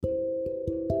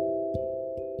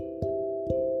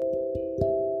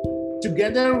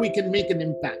Together, we can make an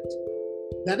impact.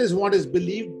 That is what is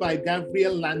believed by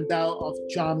Gabriel Landau of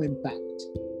Charm Impact.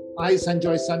 I,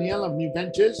 Sanjoy Sanyal of New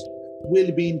Ventures,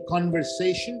 will be in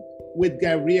conversation with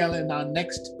Gabriel in our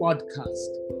next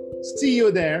podcast. See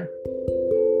you there.